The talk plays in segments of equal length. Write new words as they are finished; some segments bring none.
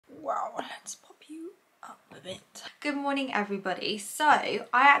wow, let's pop you up a bit. Good morning everybody. So I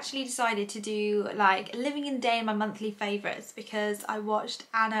actually decided to do like living in the day in my monthly favourites because I watched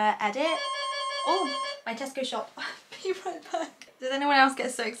Anna edit. Oh, my Tesco shop. Be right back. Does anyone else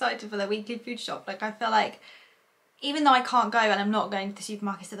get so excited for their weekly food shop? Like I feel like even though I can't go and I'm not going to the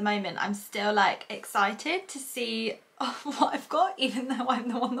supermarkets at the moment, I'm still like excited to see what I've got, even though I'm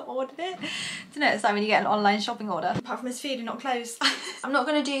the one that ordered it. Don't know, it's like when you get an online shopping order. Apart from it's food and not clothes. I'm not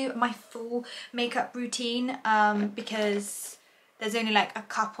gonna do my full makeup routine because there's only like a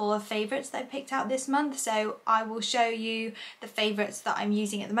couple of favourites that I picked out this month, so I will show you the favourites that I'm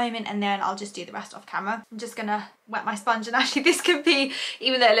using at the moment and then I'll just do the rest off camera. I'm just gonna wet my sponge, and actually this could be,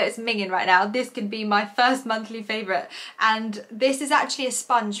 even though it looks minging right now, this could be my first monthly favourite. And this is actually a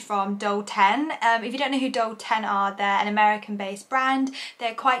sponge from Dole 10. If you don't know who Dole 10 are, they're an American based brand.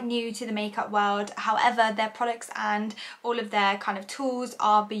 They're quite new to the makeup world, however their products and all of their kind of tools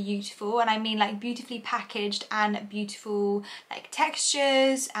are beautiful, and I mean like beautifully packaged and beautiful like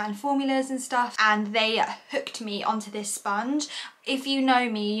textures and formulas and stuff, and they hooked me onto this sponge. If you know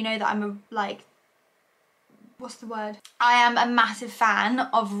me, you know that I'm a what's the word? I am a massive fan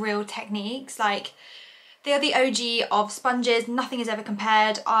of Real Techniques. Like, they are the OG of sponges. Nothing is ever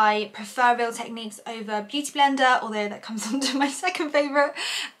compared. I prefer Real Techniques over Beauty Blender, although that comes on to my second favourite.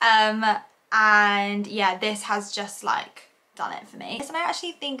 And yeah, this has just like done it for me. And I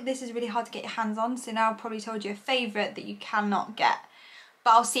actually think this is really hard to get your hands on, so now I've probably told you a favourite that you cannot get.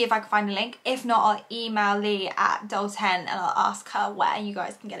 But I'll see if I can find a link. If not, I'll email Lee at Dole 10 and I'll ask her where you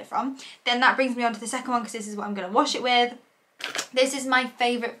guys can get it from. Then that brings me on to the second one, because this is what I'm going to wash it with. This is my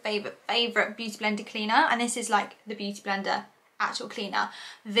favourite Beauty Blender cleaner, and this is like the Beauty Blender actual cleaner.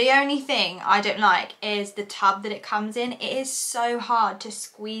 The only thing I don't like is the tub that it comes in. It is so hard to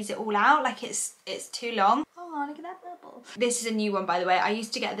squeeze it all out, like it's too long. Oh, look at that bubble. This is a new one, by the way. I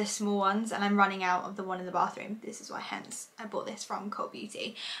used to get the small ones and I'm running out of the one in the bathroom. This is why, hence I bought this from Cult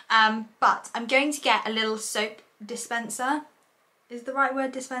Beauty. But I'm going to get a little soap dispenser. Is the right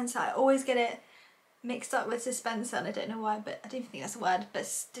word dispenser? I always get it mixed up with dispenser and I don't know why, but I don't think that's a word, but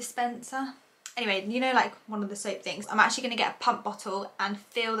dispenser. Anyway, you know, like one of the soap things. I'm actually going to get a pump bottle and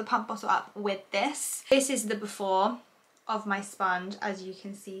fill the pump bottle up with this. This is the before of my sponge, as you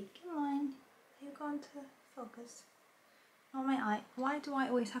can see. Come on, are you going to focus? Oh, my eye. Why do I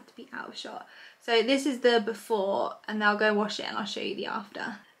always have to be out of shot? So this is the before, and I'll go wash it and I'll show you the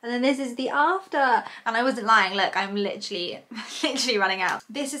after. And then this is the after, and I wasn't lying, look, I'm literally running out.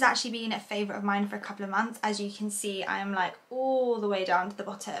 This has actually been a favourite of mine for a couple of months. As you can see, I am like all the way down to the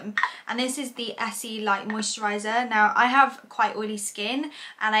bottom. And this is the Essie Light Moisturiser. Now, I have quite oily skin,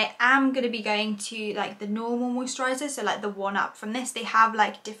 and I am going to be going to like the normal moisturiser, so like the one up from this. They have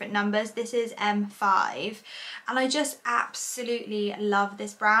like different numbers. This is M5, and I just absolutely love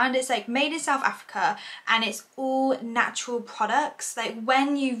this brand. It's like made in South Africa, and it's all natural products. Like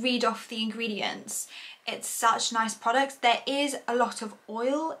when you read off the ingredients, it's such nice products. There is a lot of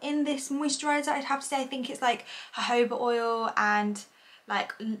oil in this moisturiser, I'd have to say. I think it's like jojoba oil and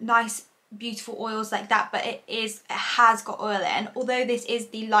like nice beautiful oils like that, but it has got oil in, although this is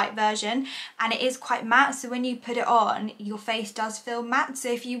the light version, and it is quite matte, so when you put it on your face does feel matte. So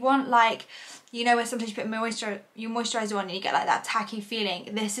if you want, like, you know, where sometimes you put your moisturiser on and you get like that tacky feeling,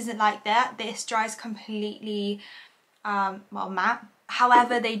 this isn't like that. This dries completely well, matte.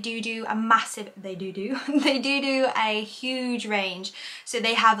 However, they do a huge range. So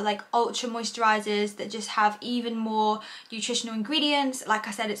they have like ultra moisturizers that just have even more nutritional ingredients. Like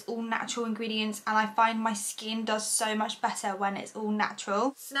I said, it's all natural ingredients, and I find my skin does so much better when it's all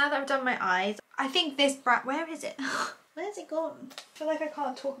natural. So now that I've done my eyes, I think this brand, where is it? Where's it gone? I feel like I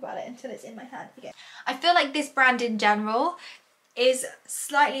can't talk about it until it's in my hand. Okay. I feel like this brand in general is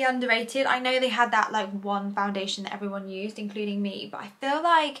slightly underrated. I know they had that like one foundation that everyone used, including me, but I feel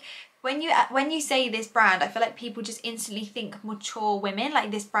like when you say this brand, I feel like people just instantly think mature women,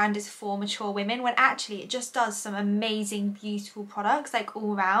 like this brand is for mature women, when actually it just does some amazing beautiful products like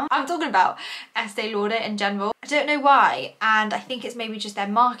all around. I'm talking about Estee Lauder in general. I don't know why, and I think it's maybe just their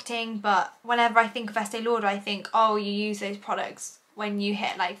marketing, but whenever I think of Estee Lauder, I think, oh, you use those products when you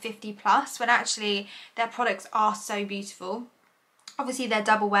hit like 50 plus, when actually their products are so beautiful. Obviously their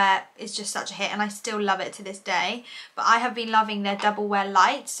Double Wear is just such a hit, and I still love it to this day, but I have been loving their Double Wear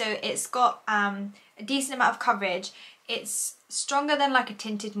Light. So it's got a decent amount of coverage. It's stronger than like a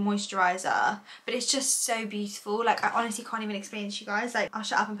tinted moisturiser, but it's just so beautiful. Like, I honestly can't even explain it to you guys. Like, I'll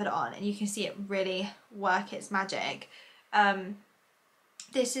shut up and put it on and you can see it really work its magic.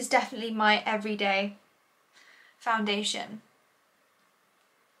 This is definitely my everyday foundation.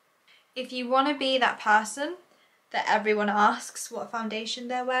 If you want to be that person that everyone asks what foundation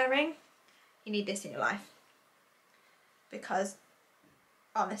they're wearing, you need this in your life. Because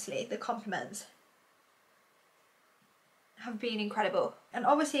honestly, the compliments have been incredible. And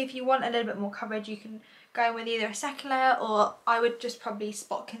obviously if you want a little bit more coverage, you can go in with either a second layer, or I would just probably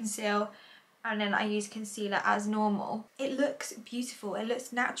spot conceal, and then I use concealer as normal. It looks beautiful, it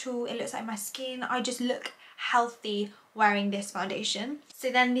looks natural, it looks like my skin. I just look healthy wearing this foundation.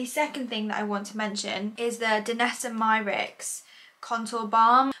 So then the second thing that I want to mention is the Danessa Myricks Contour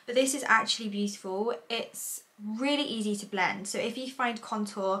Balm. But this is actually beautiful. It's really easy to blend. So if you find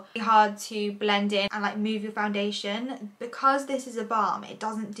contour hard to blend in and like move your foundation, because this is a balm, it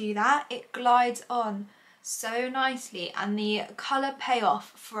doesn't do that. It glides on so nicely, and the colour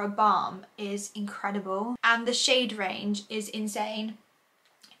payoff for a balm is incredible, and the shade range is insane.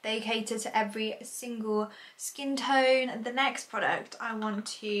 They cater to every single skin tone. The next product I want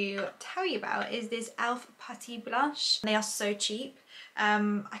to tell you about is this e.l.f. Putty Blush. They are so cheap.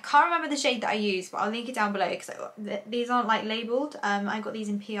 I can't remember the shade that I use, but I'll link it down below because these aren't like labelled. I got these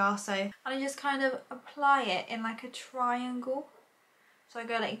in PR, so I just kind of apply it in like a triangle. So I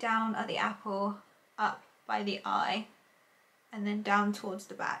go like down at the apple, up by the eye, and then down towards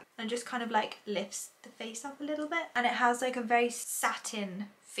the back, and just kind of like lifts the face up a little bit, and it has like a very satin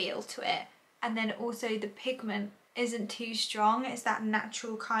feel to it. And then also the pigment isn't too strong, it's that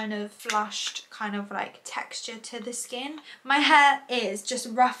natural kind of flushed kind of like texture to the skin. My hair is just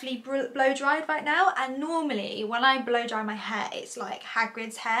roughly blow dried right now, and normally when I blow dry my hair it's like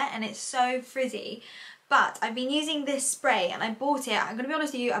Hagrid's hair and it's so frizzy. But I've been using this spray and I bought it, I'm gonna be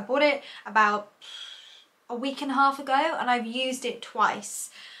honest with you, I bought it about a week and a half ago and I've used it twice,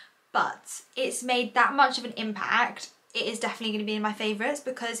 but it's made that much of an impact. It is definitely going to be in my favourites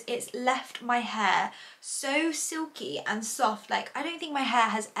because it's left my hair so silky and soft. Like, I don't think my hair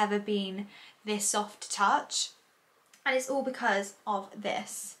has ever been this soft to touch, and it's all because of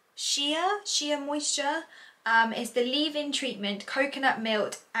this. Sheer Moisture. It's the leave-in treatment, coconut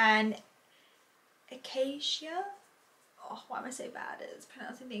milk and acacia. Oh, why am I so bad at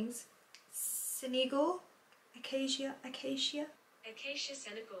pronouncing things? Senegal? Acacia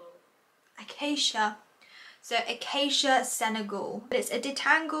Senegal. Acacia. So Acacia Senegal. It's a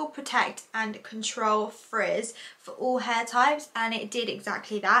detangle, protect and control frizz for all hair types, and it did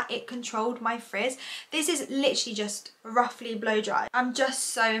exactly that. It controlled my frizz. This is literally just roughly blow dry. I'm just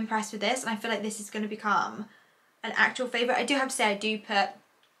so impressed with this, and I feel like this is going to become an actual favourite. I do have to say I do put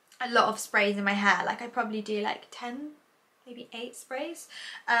a lot of sprays in my hair. Like I probably do like 10, maybe 8 sprays.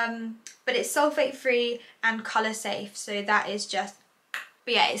 But it's sulfate free and colour safe, so that is just,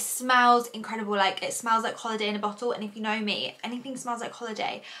 but yeah, it smells incredible. Like, it smells like holiday in a bottle, and if you know me, if anything smells like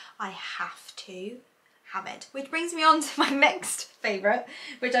holiday, I have to have it. Which brings me on to my next favourite,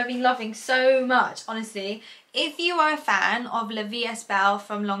 which I've been loving so much, honestly. If you are a fan of La Vie Est Belle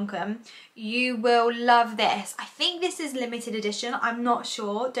from Lancôme, you will love this. I think this is limited edition, I'm not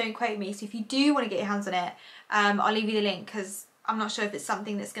sure, don't quote me. So if you do want to get your hands on it, I'll leave you the link because I'm not sure if it's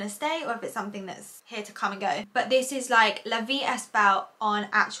something that's going to stay or if it's something that's here to come and go. But this is like La Vie Est Belle on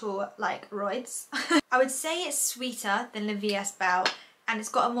actual like roids. I would say it's sweeter than La Vie Est Belle, and it's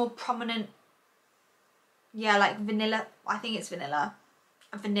got a more prominent, yeah, like vanilla, I think it's vanilla,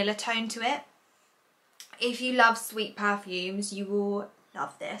 a vanilla tone to it. If you love sweet perfumes, you will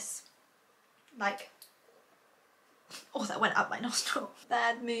love this. Like, oh, that went up my nostril.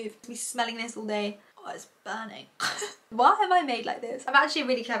 Bad move. Me smelling this all day. Oh, it's burning. Why am I made like this? I'm actually a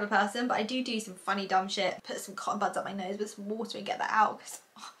really clever person, but I do some funny dumb shit. Put some cotton buds up my nose with some water and get that out.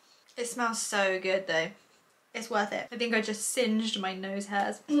 Oh, it smells so good though. It's worth it. I think I just singed my nose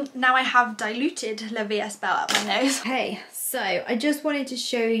hairs. Now I have diluted La Vie Est Belle up my nose. Okay, so I just wanted to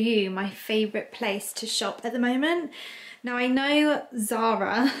show you my favourite place to shop at the moment. Now I know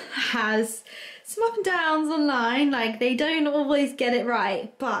Zara has some up and downs online, like they don't always get it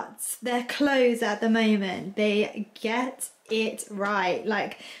right, but their clothes at the moment, they get it right.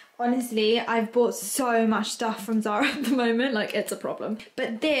 Like honestly, I've bought so much stuff from Zara at the moment, like it's a problem.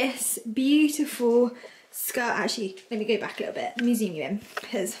 But this beautiful skirt, actually, let me go back a little bit, let me zoom you in,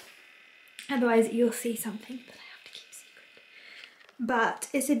 because otherwise you'll see something that I have to keep secret. But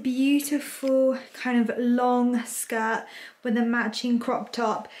it's a beautiful kind of long skirt with a matching crop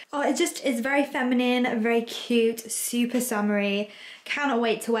top. Oh, it's very feminine, very cute, super summery. Cannot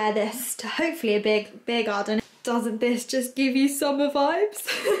wait to wear this to hopefully a big beer garden. Doesn't this just give you summer vibes?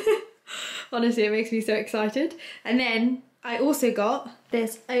 Honestly, it makes me so excited. And then I also got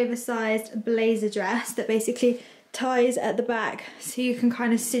this oversized blazer dress that basically ties at the back so you can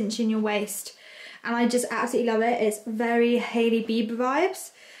kind of cinch in your waist. And I just absolutely love it. It's very Hailey Bieber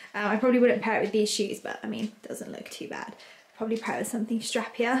vibes. I probably wouldn't pair it with these shoes, but I mean, it doesn't look too bad. Probably pair it with something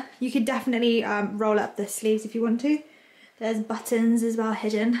strappier. You could definitely roll up the sleeves if you want to. There's buttons as well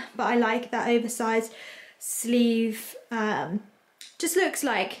hidden, but I like that oversized sleeve. Just looks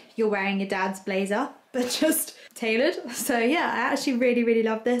like you're wearing your dad's blazer, but just tailored. So yeah, I actually really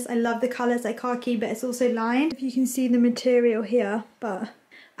love this. I love the colours, like khaki, but it's also lined. If you can see the material here, but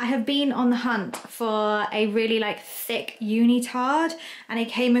I have been on the hunt for a really like thick unitard, and I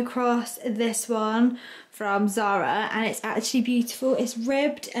came across this one from Zara, and it's actually beautiful. It's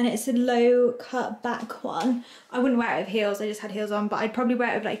ribbed and it's a low cut back one. I wouldn't wear it with heels, I just had heels on, but I'd probably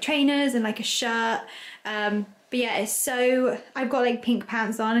wear it with like trainers and like a shirt. But yeah, it's so, I've got like pink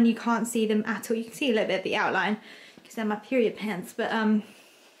pants on and you can't see them at all. You can see a little bit of the outline because they're my period pants, but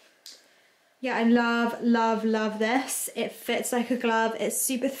yeah, I love this. It fits like a glove. It's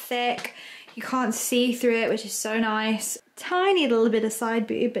super thick. You can't see through it, which is so nice. Tiny little bit of side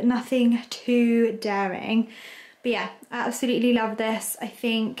boob, but nothing too daring. But yeah, I absolutely love this. I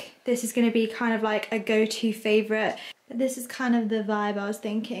think this is going to be kind of like a go-to favourite. But this is kind of the vibe I was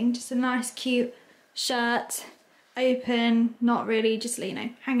thinking. Just a nice, cute shirt, open, not really, just, you know,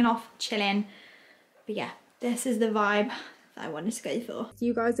 hanging off, chilling. But yeah, this is the vibe that I wanted to go for.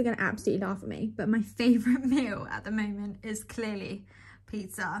 You guys are going to absolutely laugh at me, but my favourite meal at the moment is clearly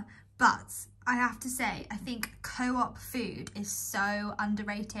pizza. But I have to say, I think Co-op food is so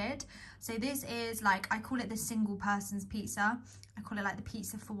underrated. So this is like, I call it the single person's pizza. I call it like the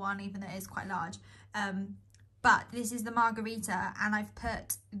pizza for one, even though it is quite large. But this is the margarita, and I've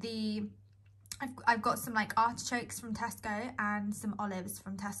put the, I've got some like artichokes from Tesco and some olives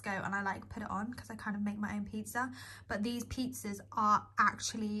from Tesco, and I like put it on because I kind of make my own pizza. But these pizzas are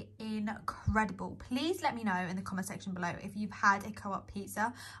actually incredible. Please let me know in the comment section below if you've had a Co-op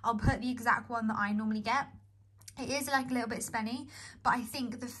pizza. I'll put the exact one that I normally get. It is like a little bit spenny, but I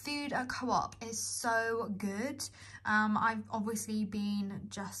think the food at Co-op is so good. I've obviously been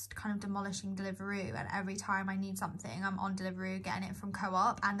just kind of demolishing Deliveroo, and every time I need something, I'm on Deliveroo getting it from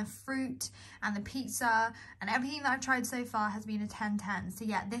Co-op. And the fruit and the pizza and everything that I've tried so far has been a 10/10. So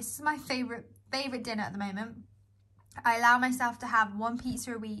yeah, this is my favorite dinner at the moment. I allow myself to have one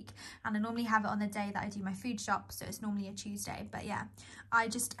pizza a week, and I normally have it on the day that I do my food shop, so it's normally a Tuesday. But yeah, I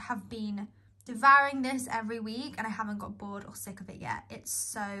just have been devouring this every week and I haven't got bored or sick of it yet. It's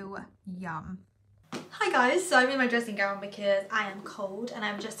so yum. Hi guys, so I'm in my dressing gown because I am cold, and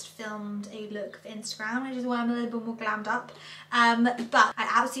I've just filmed a look for Instagram, which is why I'm a little bit more glammed up. But I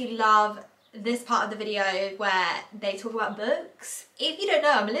absolutely love this part of the video where they talk about books. If you don't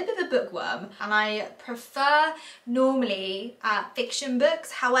know, I'm a little bit of a bookworm, and I prefer normally fiction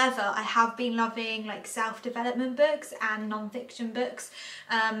books. However, I have been loving like self-development books and non-fiction books.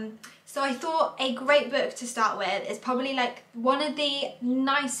 So I thought a great book to start with is probably like one of the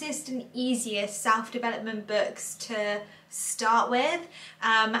nicest and easiest self-development books to start with,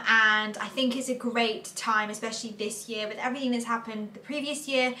 and I think it's a great time, especially this year with everything that's happened the previous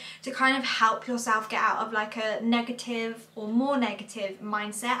year, to kind of help yourself get out of like a negative or more negative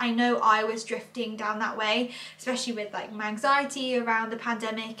mindset. I know I was drifting down that way, especially with like my anxiety around the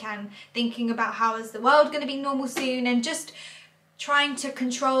pandemic and thinking about how is the world going to be normal soon, and just trying to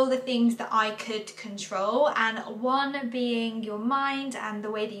control the things that I could control, and one being your mind and the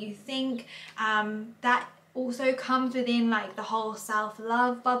way that you think. That also comes within like the whole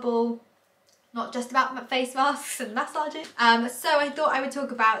self-love bubble, not just about face masks and massages. So I thought I would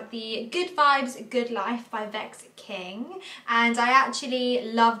talk about the Good Vibes, Good Life by Vex King. And I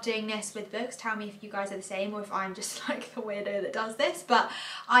actually love doing this with books. Tell me if you guys are the same or if I'm just like the weirdo that does this. But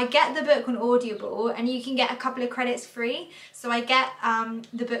I get the book on Audible, and you can get a couple of credits free. So I get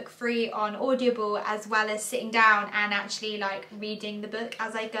the book free on Audible, as well as sitting down and actually like reading the book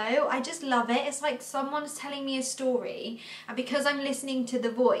as I go. I just love it. It's like someone's telling me a story, and because I'm listening to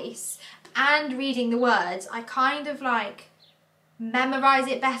the voice and reading the words, I kind of like memorize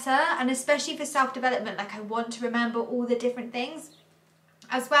it better. And especially for self-development, like I want to remember all the different things.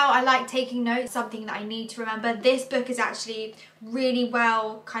 As well, I like taking notes, something that I need to remember. This book is actually really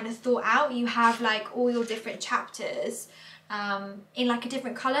well kind of thought out. You have like all your different chapters in like a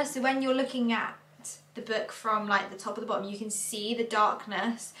different colour, so when you're looking at the book from like the top of the bottom, you can see the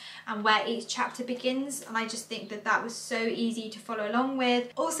darkness and where each chapter begins, and I just think that that was so easy to follow along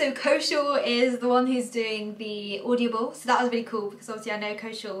with. Also, Koshal is the one who's doing the Audible, so that was really cool because obviously I know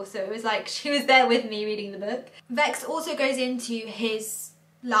Koshal, so it was like she was there with me reading the book. Vex also goes into his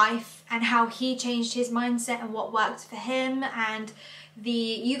life and how he changed his mindset and what worked for him, and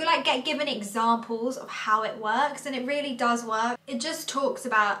you like get given examples of how it works, and it really does work. It just talks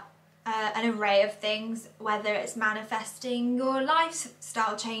about an array of things, whether it's manifesting your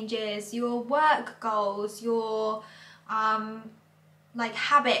lifestyle changes, your work goals, your like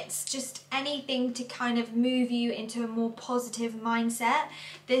habits, just anything to kind of move you into a more positive mindset.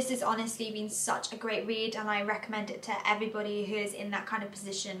 This has honestly been such a great read, and I recommend it to everybody who is in that kind of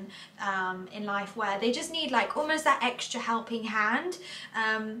position in life where they just need like almost that extra helping hand.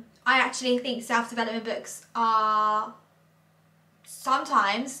 I actually think self-development books are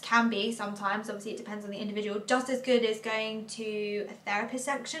sometimes, obviously it depends on the individual, just as good as going to a therapist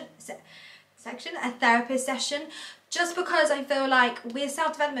session, just because I feel like with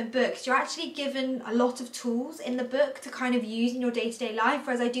self-development books you're actually given a lot of tools in the book to kind of use in your day-to-day life,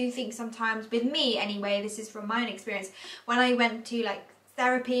 whereas I do think sometimes, with me anyway, this is from my own experience, when I went to like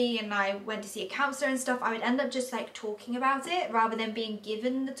therapy and I went to see a counsellor and stuff, I would end up just like talking about it rather than being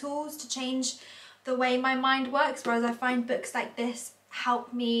given the tools to change the way my mind works, whereas I find books like this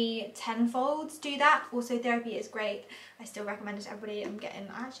help me tenfold do that. Also, therapy is great. I still recommend it to everybody.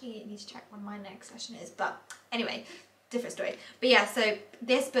 I actually need to check when my next session is, but anyway, different story. But yeah, so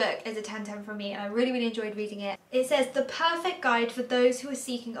this book is a 10/10 from me, and I really enjoyed reading it. It says, the perfect guide for those who are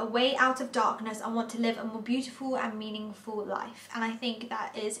seeking a way out of darkness and want to live a more beautiful and meaningful life. And I think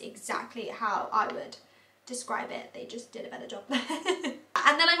that is exactly how I would describe it. They just did a better job.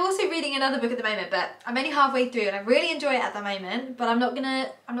 And then I'm also reading another book at the moment, but I'm only halfway through and I really enjoy it at the moment, but I'm not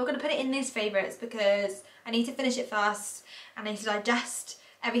gonna put it in this favourites because I need to finish it first and I need to digest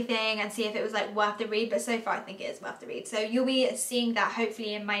everything and see if it was like worth the read, but so far I think it is worth the read. So you'll be seeing that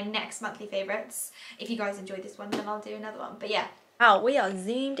hopefully in my next monthly favourites. If you guys enjoyed this one, then I'll do another one. But yeah. Wow, we are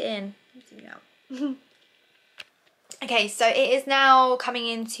zoomed in. Zoom out. Okay, so it is now coming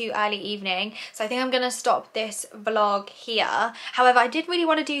into early evening, so I think I'm gonna stop this vlog here. However, I did really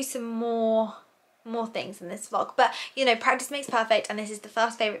want to do some more things in this vlog, but you know, practice makes perfect, and this is the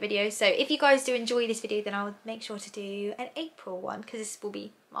first favourite video, so if you guys do enjoy this video, then I'll make sure to do an April one, because this will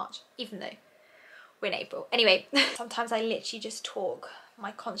be March, even though we're in April. Anyway, sometimes I literally just talk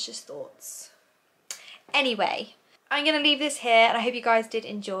my conscious thoughts. Anyway, I'm going to leave this here, and I hope you guys did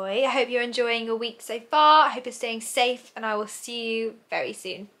enjoy. I hope you're enjoying your week so far. I hope you're staying safe, and I will see you very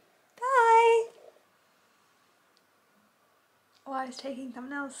soon. Bye! Oh, I was taking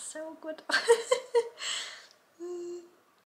thumbnails, so good.